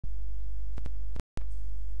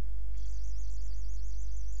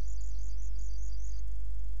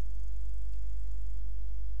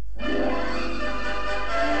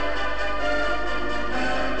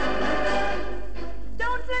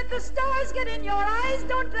in your eyes.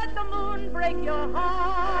 Don't let the moon break your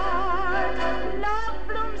heart. Love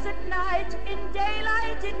blooms at night, in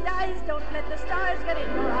daylight it dies. Don't let the stars get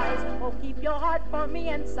in your eyes. Oh, keep your heart for me,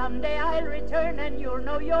 and someday I'll return, and you'll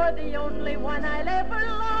know you're the only one I'll ever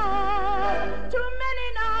love. Too many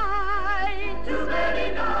nights, Too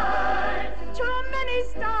many nights, too many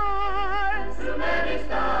stars, too many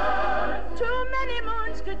stars. too many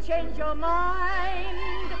moons could change your mind.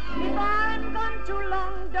 If I'm gone too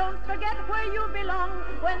long, don't forget where you belong.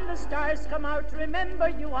 When the stars come out, remember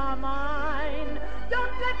you are mine.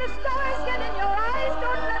 Don't let the stars get in your eyes.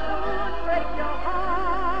 Don't let the moon break your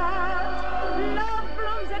heart. Love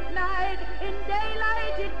blooms at night, in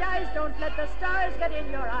daylight it dies. Don't let the stars get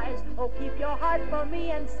in your eyes. Oh, keep your heart for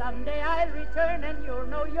me, and someday I'll return, and you'll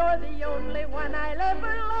know you're the only one I'll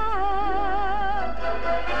ever love.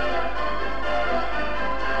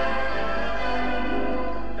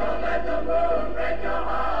 Don't let the moon break your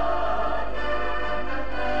heart.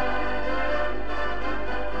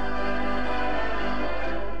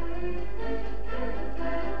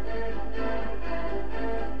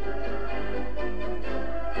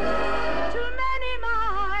 Too many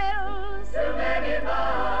miles, Too many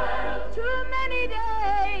miles, too many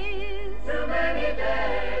days, too many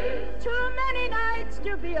days. too many nights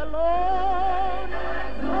to be alone.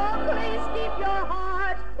 Oh, please keep your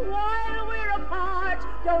heart while we're apart.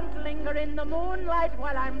 Don't linger in the moonlight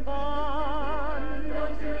while I'm gone.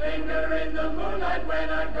 Don't you linger in the moonlight when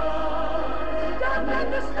I'm gone. Don't let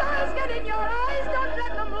the stars get in your eyes. Don't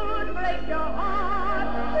let the moon break your heart.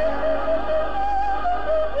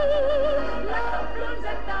 Love blooms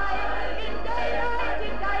at night. In daylight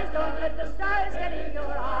it dies. Don't let the stars get in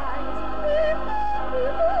your eyes.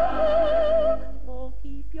 Oh,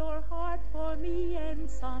 keep your heart for me, and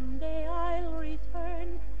someday I'll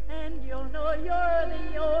return, and you'll know you're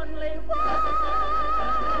the only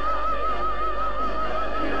one.